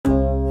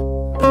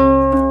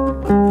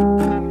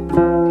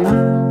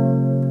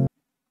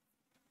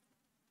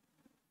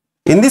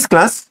In this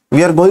class,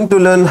 we are going to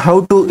learn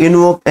how to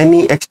invoke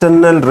any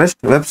external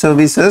REST web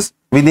services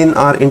within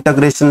our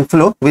integration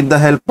flow with the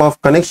help of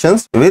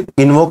connections with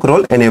invoke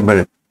role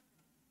enabled.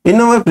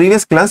 In our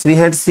previous class, we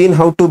had seen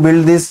how to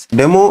build this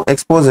demo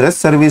expose REST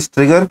service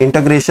trigger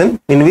integration,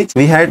 in which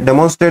we had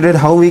demonstrated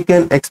how we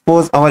can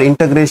expose our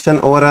integration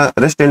over a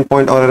REST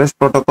endpoint or a REST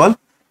protocol.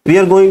 We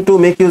are going to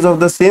make use of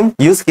the same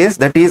use case,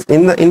 that is,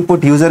 in the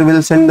input user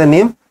will send the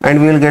name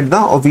and we will get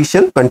the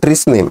official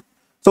country's name.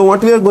 So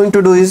what we are going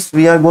to do is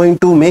we are going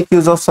to make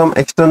use of some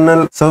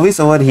external service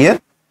over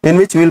here, in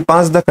which we will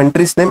pass the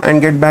country's name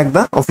and get back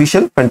the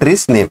official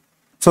country's name.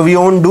 So we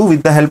won't do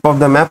with the help of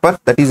the mapper,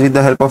 that is with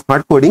the help of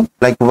hard coding,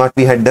 like what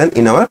we had done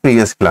in our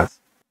previous class.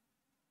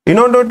 In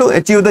order to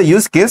achieve the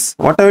use case,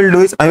 what I will do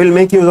is I will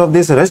make use of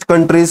this REST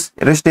countries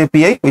REST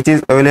API, which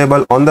is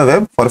available on the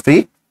web for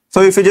free.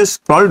 So if you just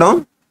scroll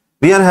down,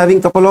 we are having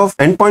couple of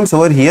endpoints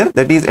over here,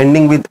 that is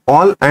ending with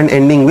all and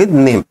ending with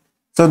name.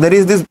 So there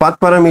is this path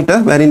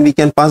parameter wherein we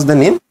can pass the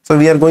name. So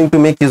we are going to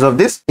make use of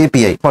this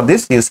API for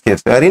this use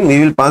case, wherein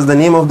we will pass the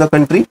name of the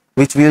country,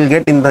 which we will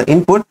get in the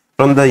input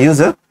from the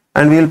user,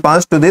 and we will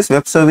pass to this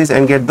web service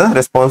and get the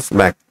response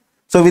back.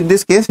 So with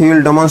this case, we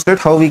will demonstrate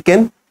how we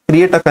can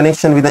create a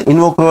connection with the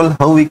invoke role,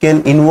 how we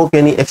can invoke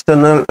any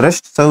external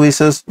REST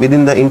services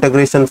within the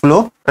integration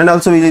flow, and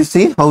also we will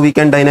see how we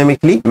can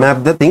dynamically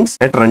map the things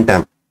at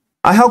runtime.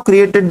 I have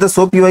created the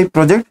SOAP UI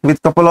project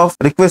with couple of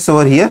requests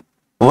over here.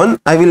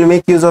 One, I will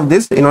make use of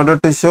this in order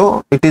to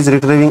show it is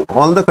retrieving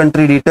all the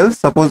country details.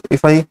 Suppose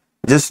if I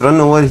just run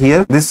over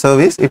here this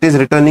service, it is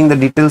returning the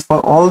details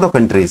for all the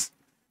countries.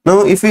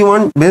 Now if we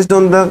want based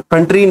on the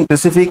country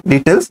specific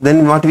details,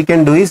 then what we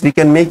can do is we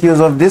can make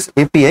use of this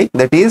API,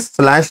 that is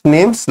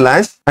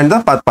 /name/ and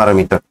the path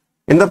parameter.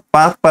 In the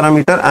path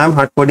parameter, I am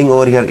hard coding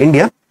over here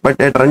India, but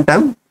at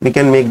runtime we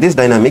can make this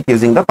dynamic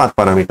using the path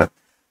parameter.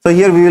 So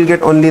here we will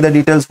get only the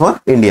details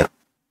for India.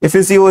 If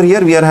you see over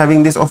here, we are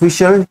having this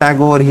official tag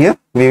over here.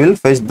 We will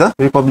fetch the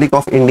Republic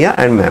of India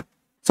and map.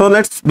 So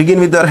let's begin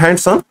with our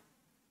hands-on.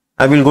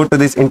 I will go to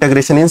this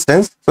integration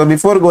instance. So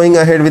before going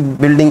ahead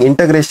with building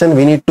integration,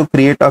 we need to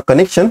create a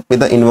connection with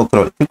the invoke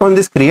role. Click on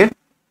this create.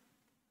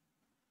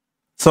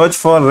 Search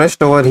for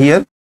REST over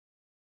here.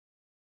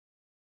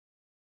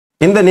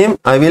 In the name,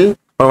 I will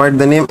provide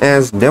the name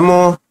as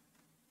demo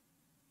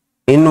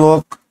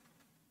invoke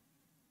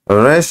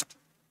REST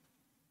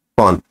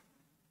conf.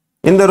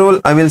 In the role,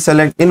 I will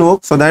select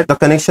invoke so that the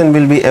connection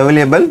will be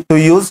available to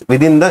use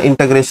within the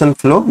integration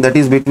flow, that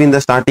is between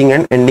the starting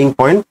and ending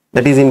point,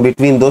 that is in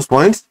between those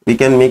points. We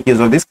can make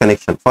use of this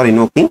connection for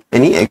invoking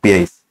any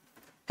APIs.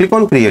 Click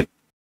on create.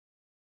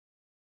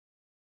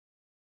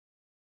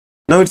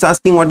 Now it's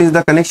asking what is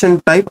the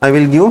connection type. I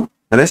will give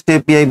REST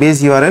API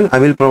base URL. I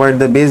will provide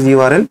the base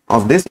URL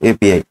of this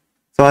API.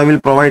 So I will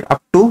provide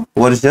up to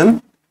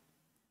version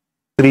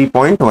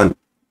 3.1.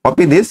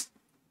 Copy this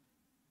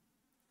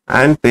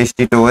and paste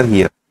it over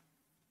here.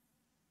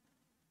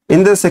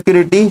 In the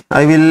security,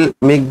 I will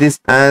make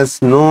this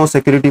as no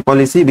security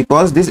policy,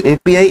 because this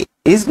API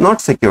is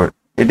not secured.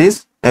 It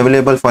is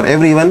available for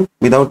everyone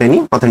without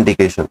any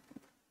authentication.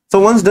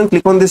 So once done,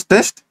 click on this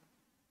test.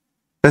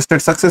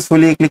 Tested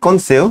successfully, click on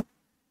save.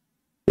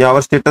 Yeah,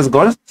 our status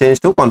got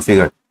changed to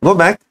configured. Go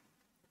back.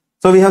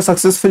 So we have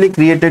successfully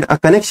created a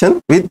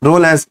connection with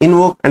role as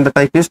invoke and the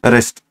type is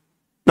REST.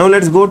 Now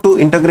let's go to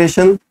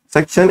integration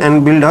section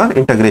and build our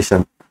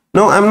integration.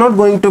 Now I'm not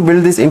going to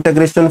build this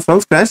integration from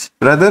scratch.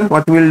 Rather,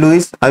 what we will do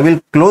is I will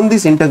clone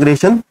this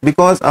integration,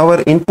 because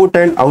our input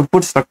and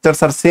output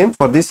structures are same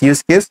for this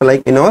use case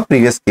like in our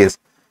previous case.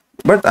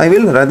 But I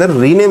will rather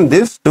rename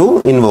this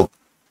to invoke.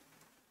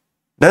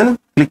 Then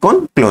click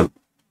on clone.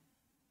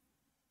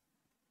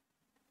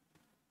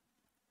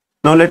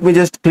 Now let me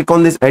just click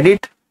on this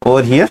edit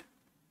over here.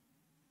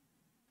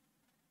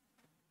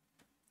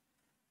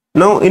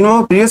 Now in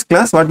our previous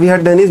class, what we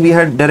had done is we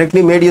had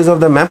directly made use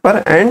of the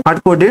mapper and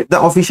hard coded the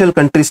official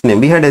country's name.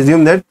 We had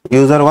assumed that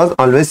user was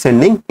always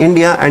sending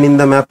India, and in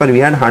the mapper we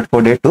had hard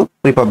coded to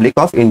Republic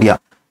of India.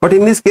 But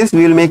in this case,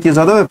 we will make use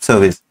of the web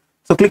service.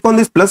 So click on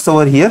this plus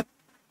over here.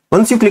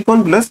 Once you click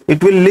on plus,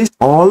 it will list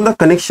all the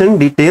connection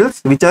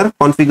details which are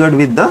configured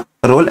with the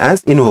role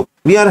as invoke.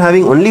 We are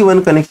having only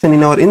one connection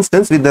in our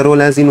instance with the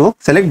role as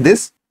invoke. Select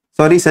this.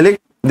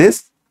 Select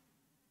this.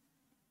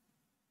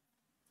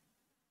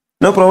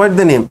 Now provide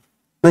the name.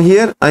 Now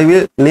here I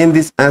will name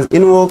this as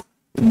invoke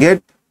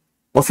get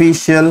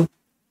official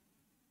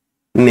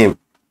name.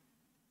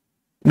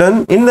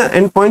 Done. In the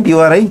endpoint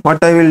URI,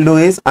 what I will do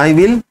is I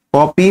will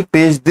copy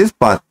paste this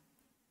path.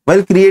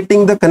 While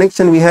creating the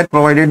connection, we had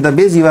provided the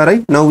base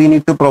URI. Now we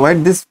need to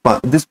provide this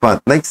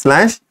path like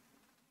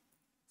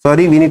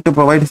we need to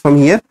provide from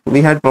here.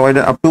 We had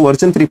provided up to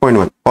version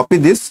 3.1. Copy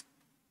this,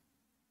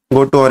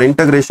 go to our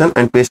integration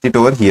and paste it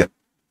over here.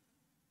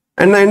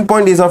 And the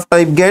endpoint is of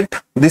type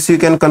get. This you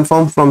can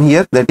confirm from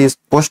here, that is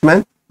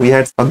POSTMAN. We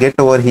had a get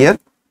over here.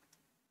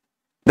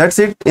 That's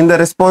it. In the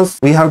response,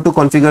 we have to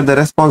configure the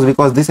response,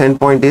 because this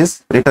endpoint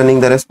is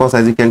returning the response,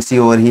 as you can see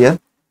over here.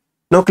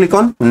 Now click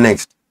on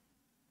next.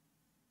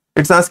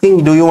 It's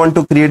asking, do you want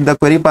to create the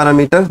query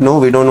parameter? No,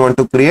 we don't want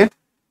to create.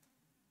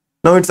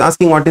 Now it's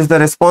asking what is the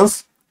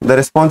response. The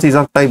response is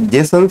of type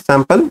JSON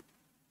sample.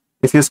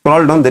 If you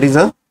scroll down, there is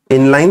a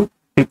inline.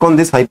 Click on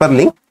this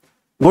hyperlink.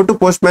 Go to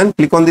Postman,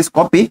 click on this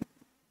copy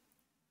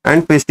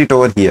and paste it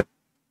over here.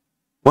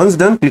 Once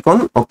done, click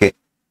on OK.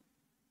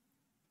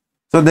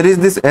 So there is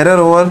this error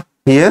over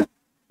here.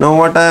 Now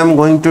what I am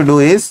going to do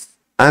is,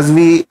 as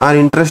we are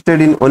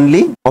interested in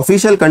only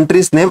official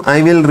country's name,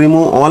 I will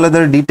remove all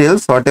other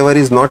details. Whatever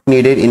is not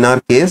needed in our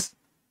case,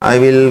 I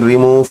will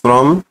remove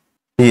from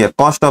here.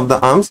 Cost of the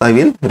arms I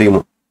will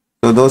remove.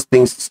 So those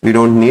things we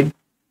don't need.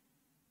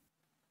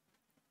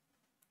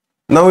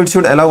 Now it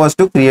should allow us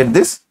to create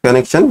this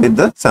connection with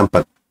the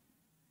sample.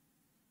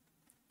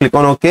 Click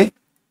on OK,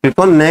 click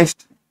on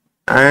next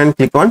and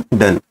click on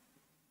done.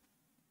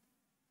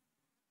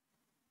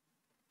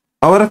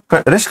 Our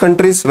REST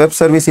country's web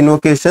service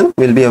invocation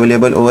will be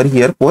available over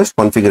here post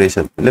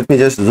configuration. Let me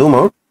just zoom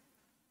out.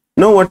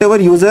 Now whatever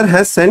user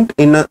has sent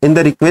in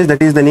the request,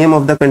 that is the name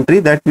of the country,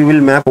 that we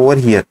will map over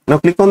here. Now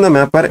click on the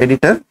mapper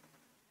editor.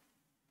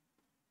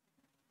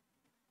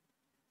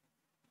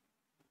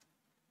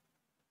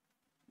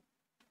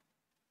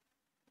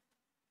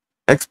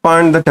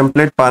 Expand the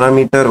template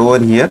parameter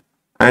over here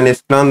and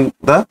expand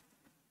the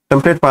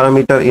template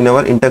parameter in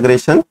our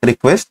integration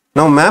request.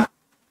 Now map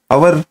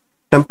our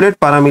template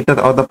parameter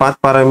or the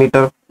path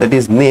parameter, that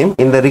is name,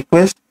 in the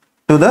request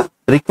to the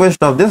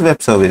request of this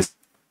web service.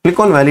 Click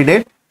on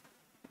validate.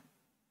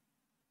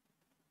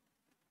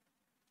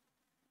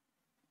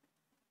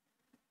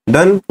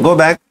 Done. Go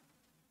back.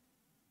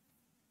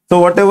 So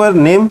whatever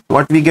name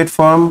what we get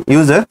from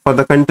user for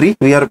the country,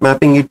 we are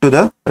mapping it to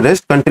the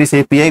REST countries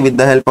API with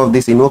the help of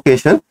this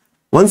invocation.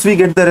 Once we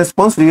get the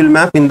response, we will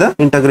map in the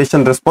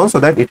integration response so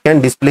that it can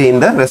display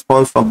in the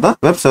response of the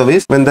web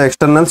service when the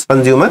external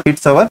consumer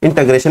hits our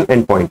integration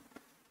endpoint.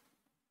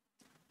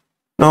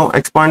 Now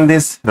expand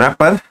this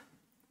wrapper.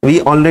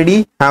 We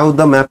already have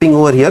the mapping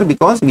over here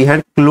because we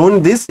had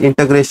cloned this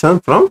integration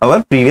from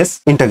our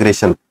previous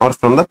integration or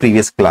from the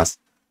previous class.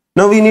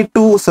 Now we need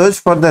to search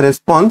for the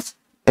response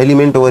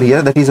element over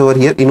here, that is over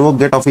here, invoke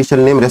get official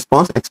name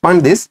response.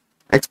 Expand this,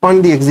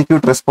 expand the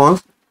execute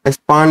response,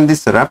 expand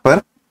this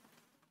wrapper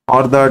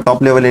or the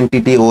top level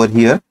entity over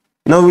here.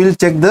 Now we will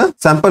check the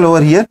sample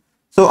over here.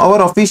 So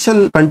our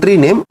official country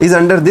name is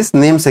under this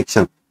name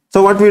section.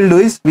 So what we will do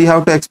is we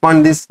have to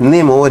expand this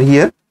name over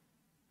here.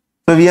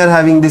 So we are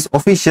having this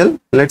official.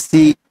 Let's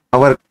see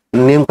our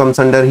name comes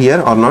under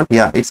here or not.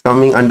 Yeah, it's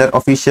coming under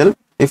official.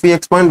 If we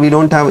expand, we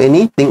don't have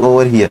anything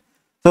over here.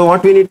 So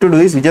what we need to do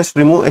is we just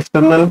remove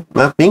external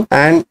mapping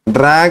and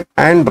drag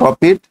and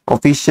drop it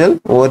official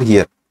over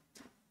here.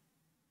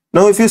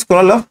 Now if you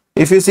scroll up,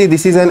 if you see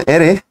this is an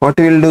array, what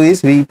we will do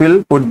is we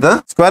will put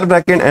the square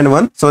bracket and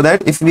 1 so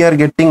that if we are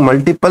getting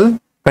multiple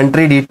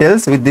country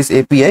details with this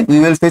API,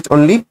 we will fetch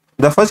only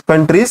the first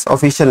country's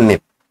official name.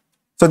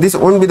 So this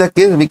won't be the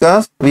case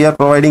because we are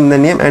providing the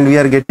name and we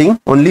are getting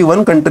only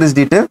one country's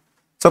detail.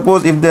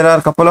 Suppose if there are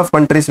a couple of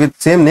countries with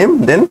same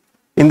name, then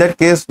in that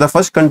case the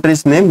first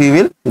country's name we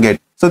will get.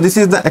 So this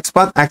is the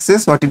XPath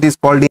access, what it is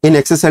called in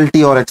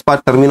XSLT or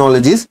XPath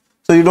terminologies.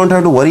 So you don't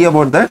have to worry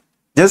about that.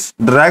 Just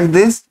drag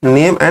this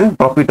name and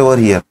drop it over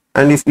here.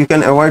 And if you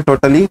can avoid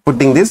totally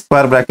putting this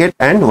square bracket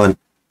and 1.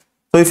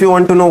 So if you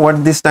want to know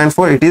what this stands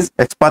for, it is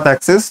XPath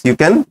access. You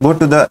can go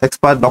to the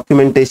XPath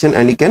documentation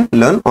and you can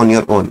learn on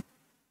your own.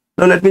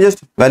 Now let me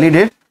just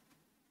validate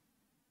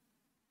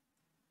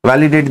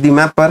the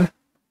mapper.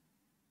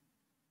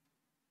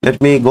 Let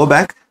me go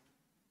back,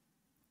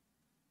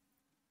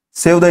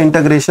 save the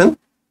integration.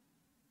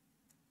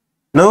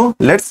 Now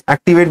let's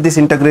activate this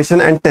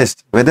integration and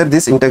test whether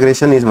this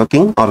integration is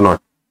working or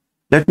not.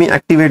 Let me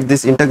activate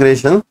this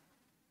integration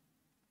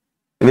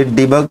with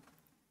debug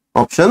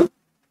option.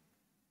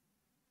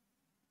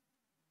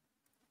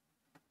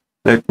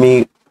 Let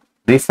me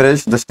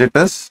refresh the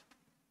status.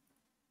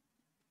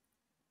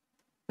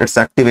 It's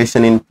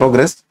activation in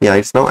progress. Yeah,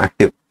 it's now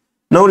active.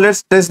 Now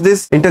let's test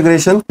this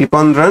integration. Click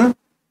on run.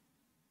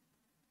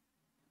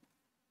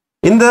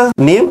 In the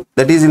name,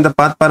 that is in the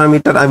path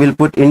parameter, I will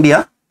put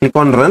India. Click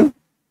on run.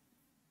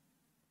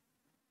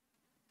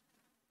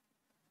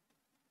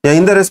 Yeah,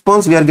 in the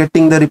response, we are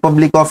getting the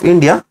Republic of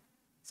India.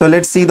 So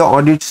let's see the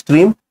audit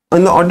stream.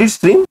 In the audit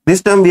stream,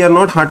 this time we are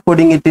not hard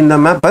coding it in the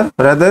mapper.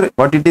 Rather,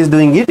 what it is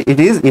doing it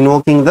is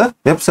invoking the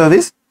web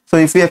service. So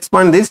if we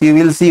expand this, you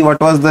will see what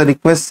was the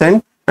request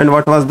sent and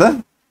what was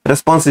the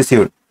response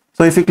received.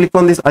 So if you click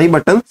on this I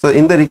button, so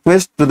in the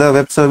request to the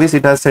web service,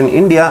 it has sent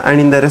India, and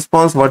in the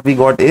response, what we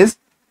got is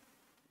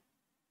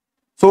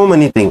so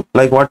many things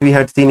like what we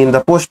had seen in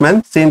the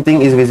Postman. Same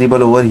thing is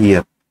visible over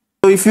here.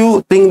 So if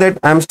you think that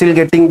I'm still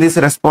getting this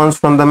response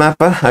from the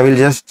mapper, I will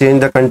just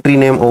change the country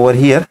name over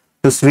here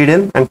to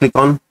Sweden and click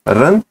on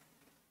run.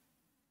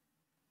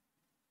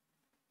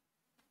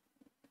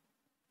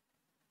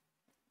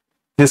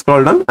 If you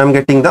scroll down, I'm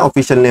getting the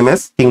official name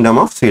as Kingdom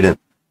of Sweden.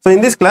 So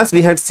in this class,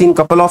 we had seen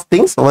couple of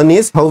things. One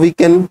is how we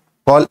can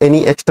call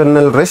any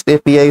external REST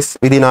APIs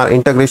within our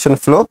integration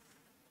flow.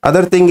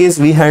 Other thing is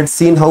we had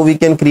seen how we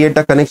can create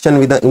a connection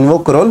with the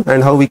invoke role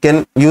and how we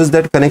can use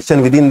that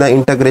connection within the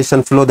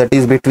integration flow, that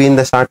is between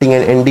the starting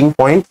and ending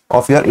point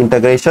of your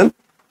integration.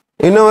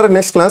 In our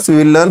next class, we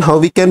will learn how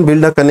we can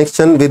build a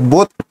connection with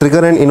both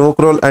trigger and invoke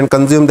role and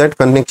consume that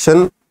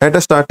connection at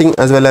a starting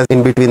as well as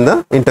in between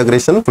the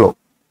integration flow.